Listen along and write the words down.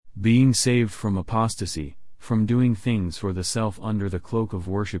Being saved from apostasy, from doing things for the self under the cloak of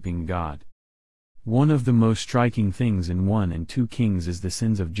worshiping God. One of the most striking things in 1 and 2 Kings is the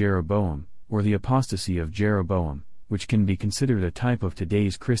sins of Jeroboam, or the apostasy of Jeroboam, which can be considered a type of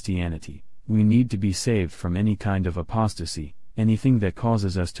today's Christianity. We need to be saved from any kind of apostasy, anything that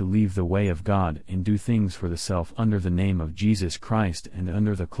causes us to leave the way of God and do things for the self under the name of Jesus Christ and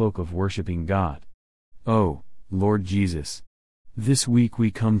under the cloak of worshiping God. Oh, Lord Jesus! This week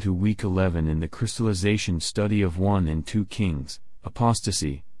we come to week 11 in the crystallization study of 1 and 2 Kings,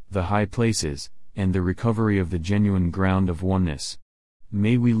 apostasy, the high places, and the recovery of the genuine ground of oneness.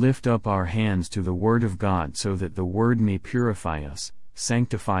 May we lift up our hands to the Word of God so that the Word may purify us,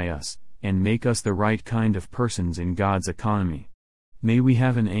 sanctify us, and make us the right kind of persons in God's economy. May we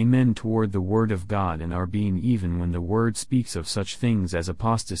have an amen toward the Word of God in our being even when the Word speaks of such things as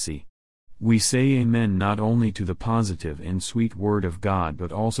apostasy. We say amen not only to the positive and sweet Word of God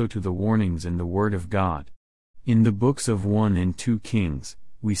but also to the warnings in the Word of God. In the books of 1 and 2 Kings,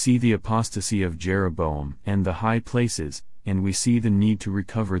 we see the apostasy of Jeroboam and the high places, and we see the need to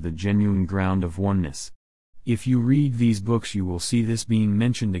recover the genuine ground of oneness. If you read these books you will see this being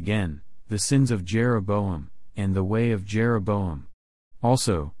mentioned again, the sins of Jeroboam, and the way of Jeroboam.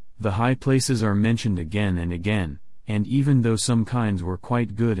 Also, the high places are mentioned again and again, and even though some kinds were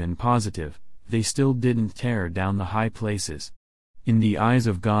quite good and positive, they still didn't tear down the high places. In the eyes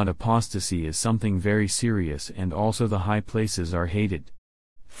of God, apostasy is something very serious, and also the high places are hated.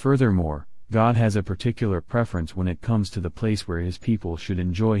 Furthermore, God has a particular preference when it comes to the place where His people should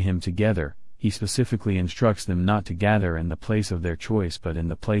enjoy Him together. He specifically instructs them not to gather in the place of their choice but in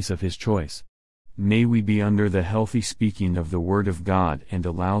the place of His choice. May we be under the healthy speaking of the Word of God and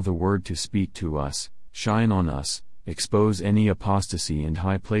allow the Word to speak to us, shine on us, expose any apostasy and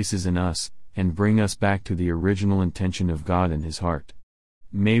high places in us, and bring us back to the original intention of God in His heart.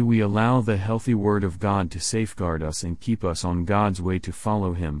 May we allow the healthy Word of God to safeguard us and keep us on God's way to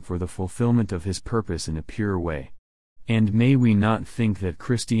follow Him for the fulfillment of His purpose in a pure way. And may we not think that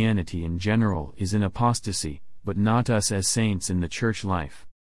Christianity in general is in apostasy, but not us as saints in the church life.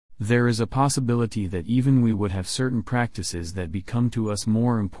 There is a possibility that even we would have certain practices that become to us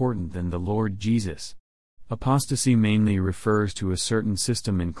more important than the Lord Jesus. Apostasy mainly refers to a certain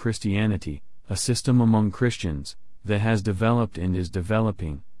system in Christianity, a system among Christians, that has developed and is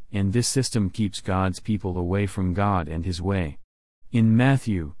developing, and this system keeps God's people away from God and His way. In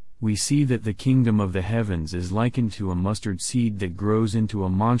Matthew, we see that the kingdom of the heavens is likened to a mustard seed that grows into a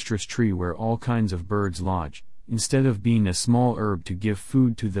monstrous tree where all kinds of birds lodge. Instead of being a small herb to give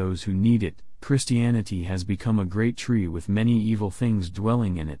food to those who need it, Christianity has become a great tree with many evil things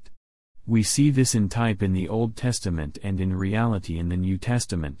dwelling in it. We see this in type in the Old Testament and in reality in the New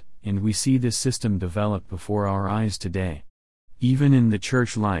Testament, and we see this system develop before our eyes today. Even in the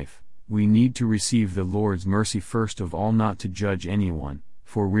church life, we need to receive the Lord's mercy first of all, not to judge anyone,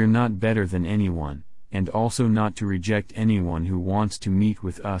 for we're not better than anyone, and also not to reject anyone who wants to meet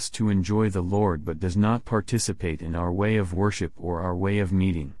with us to enjoy the Lord but does not participate in our way of worship or our way of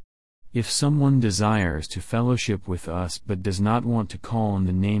meeting. If someone desires to fellowship with us but does not want to call on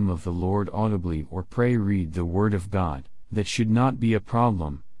the name of the Lord audibly or read the Word of God, that should not be a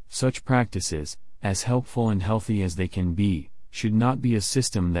problem. Such practices, as helpful and healthy as they can be, should not be a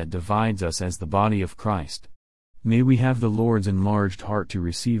system that divides us as the body of Christ. May we have the Lord's enlarged heart to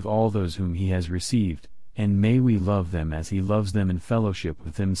receive all those whom He has received, and may we love them as He loves them and fellowship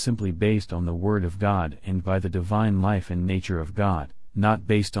with them simply based on the Word of God and by the divine life and nature of God, not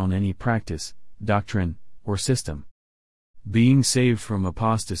based on any practice, doctrine, or system. Being saved from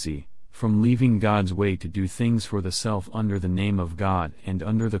apostasy, from leaving God's way to do things for the self under the name of God and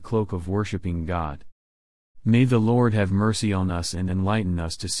under the cloak of worshiping God. May the Lord have mercy on us and enlighten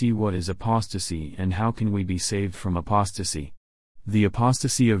us to see what is apostasy and how can we be saved from apostasy. The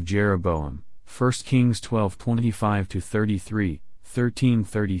apostasy of Jeroboam, 1 Kings 12:25-33,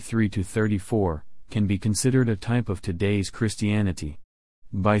 13:33-34, can be considered a type of today's Christianity.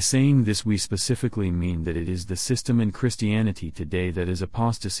 By saying this we specifically mean that it is the system in Christianity today that is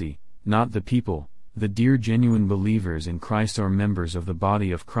apostasy, not the people. The dear genuine believers in Christ are members of the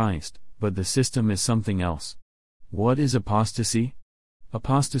body of Christ, but the system is something else. What is apostasy?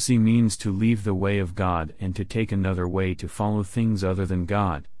 Apostasy means to leave the way of God and to take another way to follow things other than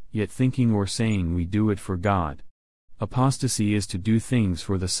God, yet thinking or saying we do it for God. Apostasy is to do things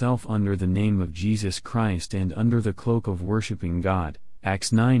for the self under the name of Jesus Christ and under the cloak of worshiping God.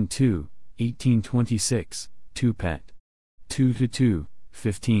 Acts 9:2, 18:26, 2 Pet. 2:2,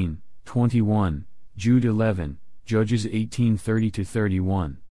 15, 21, Jude 11, Judges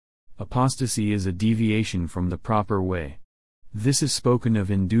 18:30-31. Apostasy is a deviation from the proper way. This is spoken of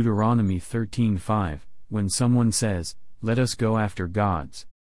in Deuteronomy 13:5, when someone says, "Let us go after gods."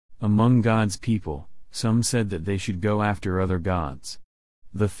 Among God's people, some said that they should go after other gods.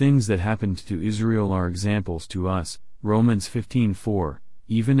 The things that happened to Israel are examples to us, Romans 15:4,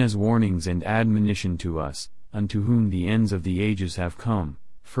 even as warnings and admonition to us, unto whom the ends of the ages have come,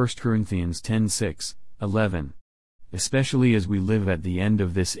 1 Corinthians 10:6, 11. Especially as we live at the end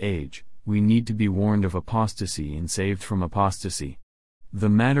of this age, we need to be warned of apostasy and saved from apostasy. The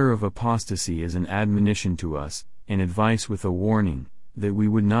matter of apostasy is an admonition to us, an advice with a warning, that we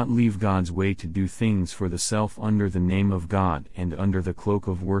would not leave God's way to do things for the self under the name of God and under the cloak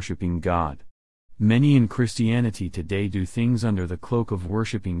of worshiping God. Many in Christianity today do things under the cloak of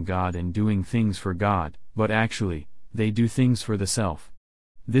worshiping God and doing things for God, but actually, they do things for the self.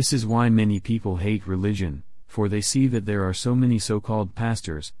 This is why many people hate religion, for they see that there are so many so-called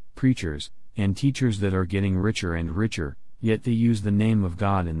pastors, preachers, and teachers that are getting richer and richer, yet they use the name of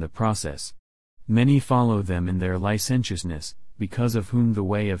God in the process. Many follow them in their licentiousness, because of whom the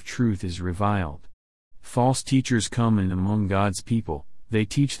way of truth is reviled. False teachers come in among God's people, they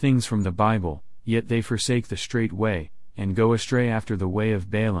teach things from the Bible, yet they forsake the straight way, and go astray after the way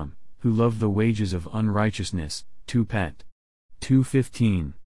of Balaam, who loved the wages of unrighteousness, 2 Pet.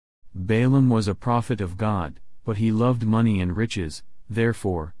 2:15. Balaam was a prophet of God, but he loved money and riches,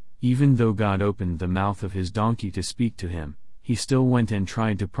 therefore, even though God opened the mouth of his donkey to speak to him, he still went and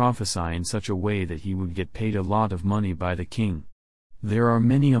tried to prophesy in such a way that he would get paid a lot of money by the king. There are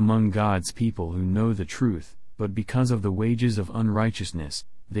many among God's people who know the truth, but because of the wages of unrighteousness,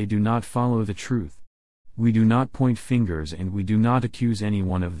 they do not follow the truth. We do not point fingers and we do not accuse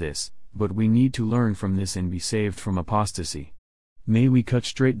anyone of this, but we need to learn from this and be saved from apostasy. May we cut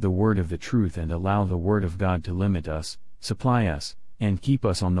straight the word of the truth and allow the word of God to limit us, supply us, and keep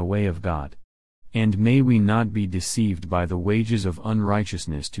us on the way of God. And may we not be deceived by the wages of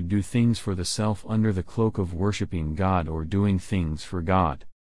unrighteousness to do things for the self under the cloak of worshiping God or doing things for God.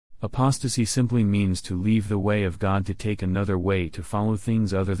 Apostasy simply means to leave the way of God to take another way to follow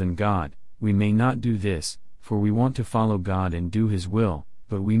things other than God. We may not do this, for we want to follow God and do His will,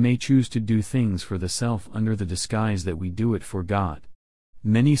 but we may choose to do things for the self under the disguise that we do it for God.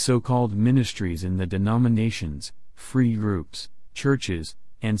 Many so-called ministries in the denominations, free groups, churches,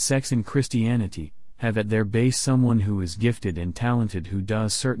 and sects in Christianity, have at their base someone who is gifted and talented who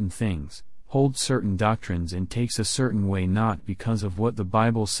does certain things, holds certain doctrines and takes a certain way not because of what the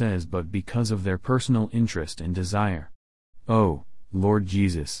Bible says but because of their personal interest and desire. Oh, Lord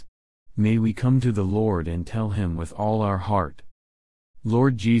Jesus! May we come to the Lord and tell Him with all our heart.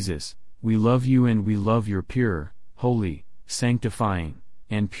 Lord Jesus, we love You and we love Your pure, holy, sanctifying,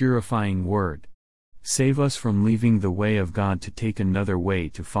 and purifying word. Save us from leaving the way of God to take another way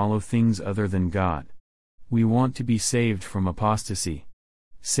to follow things other than God. We want to be saved from apostasy.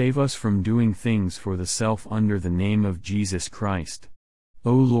 Save us from doing things for the self under the name of Jesus Christ.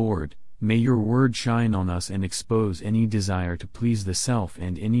 O Lord, may Your word shine on us and expose any desire to please the self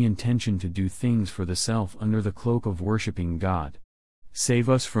and any intention to do things for the self under the cloak of worshiping God. Save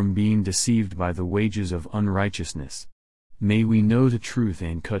us from being deceived by the wages of unrighteousness. May we know the truth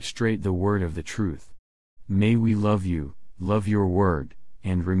and cut straight the word of the truth. May we love You, love Your word,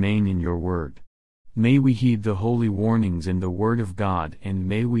 and remain in Your word. May we heed the holy warnings in the word of God, and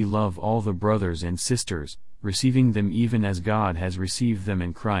may we love all the brothers and sisters, receiving them even as God has received them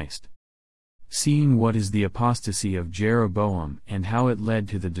in Christ. Seeing what is the apostasy of Jeroboam and how it led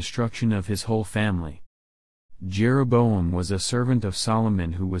to the destruction of his whole family. Jeroboam was a servant of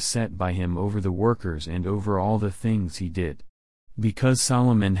Solomon who was set by him over the workers and over all the things he did. Because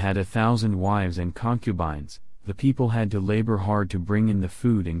Solomon had 1,000 wives and concubines, the people had to labor hard to bring in the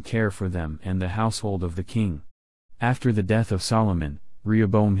food and care for them and the household of the king. After the death of Solomon,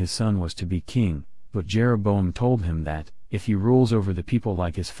 Rehoboam his son was to be king, but Jeroboam told him that, if he rules over the people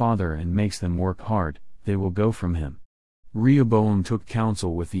like his father and makes them work hard, they will go from him. Rehoboam took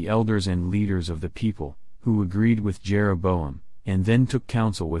counsel with the elders and leaders of the people, who agreed with Jeroboam, and then took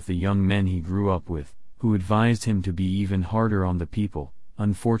counsel with the young men he grew up with, who advised him to be even harder on the people.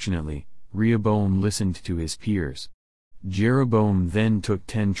 Unfortunately, Rehoboam listened to his peers. Jeroboam then took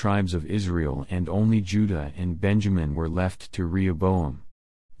 10 tribes of Israel and only Judah and Benjamin were left to Rehoboam.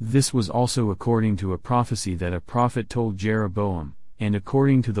 This was also according to a prophecy that a prophet told Jeroboam, and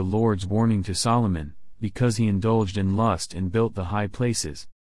according to the Lord's warning to Solomon, because he indulged in lust and built the high places.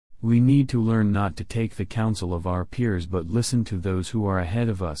 We need to learn not to take the counsel of our peers but listen to those who are ahead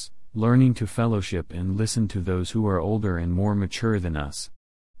of us, learning to fellowship and listen to those who are older and more mature than us.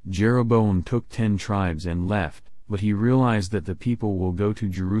 Jeroboam took 10 tribes and left, but he realized that the people will go to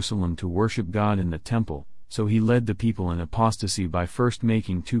Jerusalem to worship God in the temple, so he led the people in apostasy by first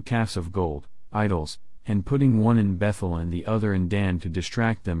making 2 calves of gold, idols, and putting one in Bethel and the other in Dan to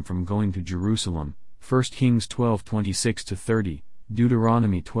distract them from going to Jerusalem. 1 Kings 12:26-30,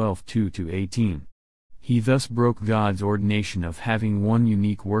 Deuteronomy 12:2-18. He thus broke God's ordination of having one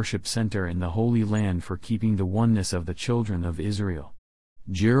unique worship center in the Holy Land for keeping the oneness of the children of Israel.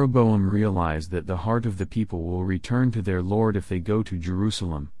 Jeroboam realized that the heart of the people will return to their Lord if they go to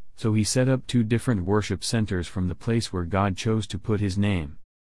Jerusalem, so he set up 2 different worship centers from the place where God chose to put his name.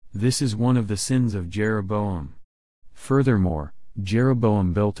 This is one of the sins of Jeroboam. Furthermore,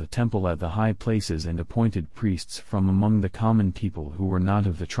 Jeroboam built a temple at the high places and appointed priests from among the common people who were not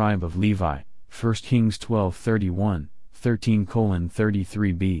of the tribe of Levi. 1 Kings 12:31,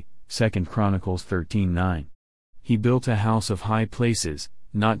 13:33b, 2 Chronicles 13:9. He built a house of high places,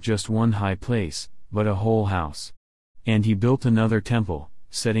 not just one high place, but a whole house. And he built another temple,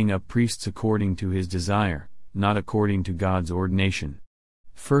 setting up priests according to his desire, not according to God's ordination.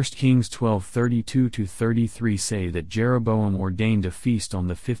 1 Kings 12:32-33 say that Jeroboam ordained a feast on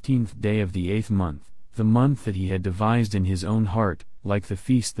the 15th day of the 8th month, the month that he had devised in his own heart, like the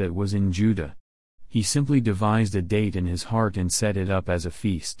feast that was in Judah. He simply devised a date in his heart and set it up as a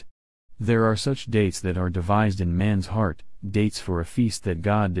feast. There are such dates that are devised in man's heart, dates for a feast that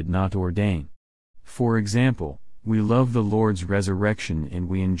God did not ordain. For example, we love the Lord's resurrection and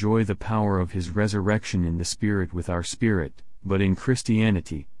we enjoy the power of his resurrection in the Spirit with our spirit, but in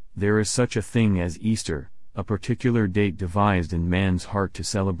Christianity, there is such a thing as Easter, a particular date devised in man's heart to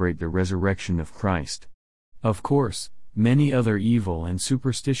celebrate the resurrection of Christ. Of course, many other evil and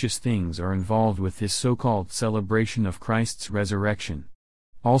superstitious things are involved with this so-called celebration of Christ's resurrection.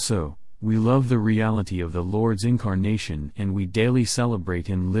 Also, we love the reality of the Lord's incarnation and we daily celebrate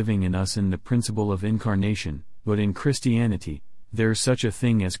him living in us in the principle of incarnation, but in Christianity, there's such a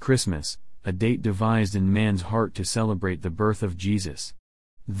thing as Christmas, a date devised in man's heart to celebrate the birth of Jesus.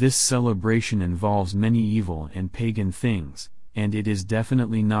 This celebration involves many evil and pagan things, and it is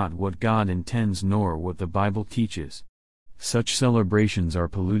definitely not what God intends nor what the Bible teaches. Such celebrations are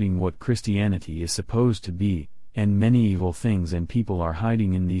polluting what Christianity is supposed to be, and many evil things and people are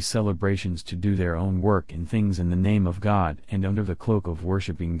hiding in these celebrations to do their own work and things in the name of God and under the cloak of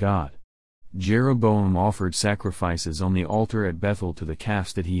worshiping God. Jeroboam offered sacrifices on the altar at Bethel to the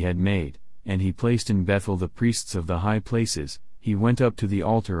calves that he had made, and he placed in Bethel the priests of the high places. He went up to the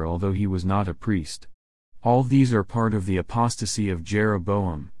altar although he was not a priest. All these are part of the apostasy of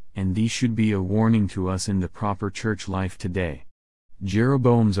Jeroboam, and these should be a warning to us in the proper church life today.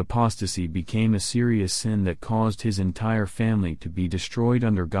 Jeroboam's apostasy became a serious sin that caused his entire family to be destroyed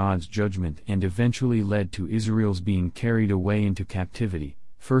under God's judgment and eventually led to Israel's being carried away into captivity.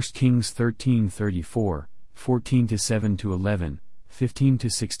 1 Kings 13:34, 14:7-11,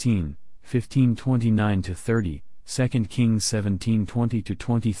 15-16, 15:29-30, 2 Kings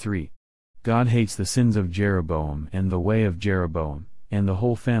 17:20-23. God hates the sins of Jeroboam and the way of Jeroboam, and the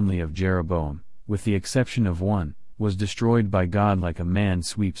whole family of Jeroboam, with the exception of one, was destroyed by God like a man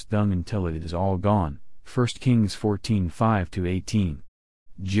sweeps dung until it is all gone. 1 Kings 14:5-18.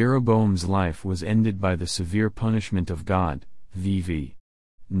 Jeroboam's life was ended by the severe punishment of God, VV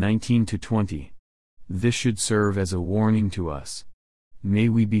 19-20. This should serve as a warning to us. May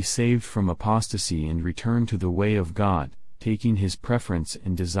we be saved from apostasy and return to the way of God, taking his preference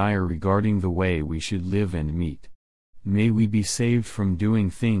and desire regarding the way we should live and meet. May we be saved from doing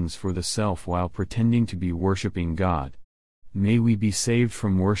things for the self while pretending to be worshiping God. May we be saved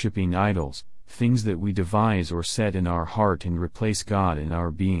from worshiping idols, things that we devise or set in our heart and replace God in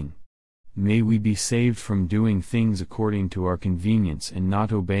our being. May we be saved from doing things according to our convenience and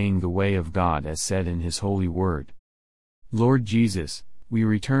not obeying the way of God as said in his holy word. Lord Jesus, we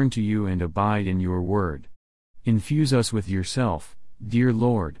return to you and abide in your word. Infuse us with yourself, dear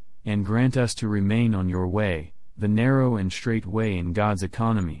Lord, and grant us to remain on your way, the narrow and straight way in God's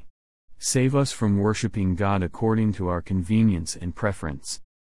economy. Save us from worshiping God according to our convenience and preference.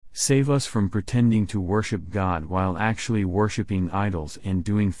 Save us from pretending to worship God while actually worshiping idols and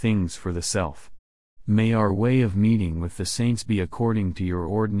doing things for the self. May our way of meeting with the saints be according to your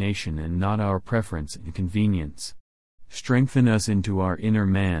ordination and not our preference and convenience. Strengthen us into our inner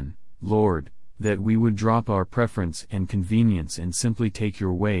man, Lord, that we would drop our preference and convenience and simply take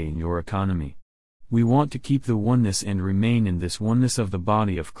your way in your economy. We want to keep the oneness and remain in this oneness of the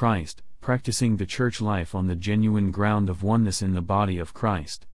body of Christ, practicing the church life on the genuine ground of oneness in the body of Christ.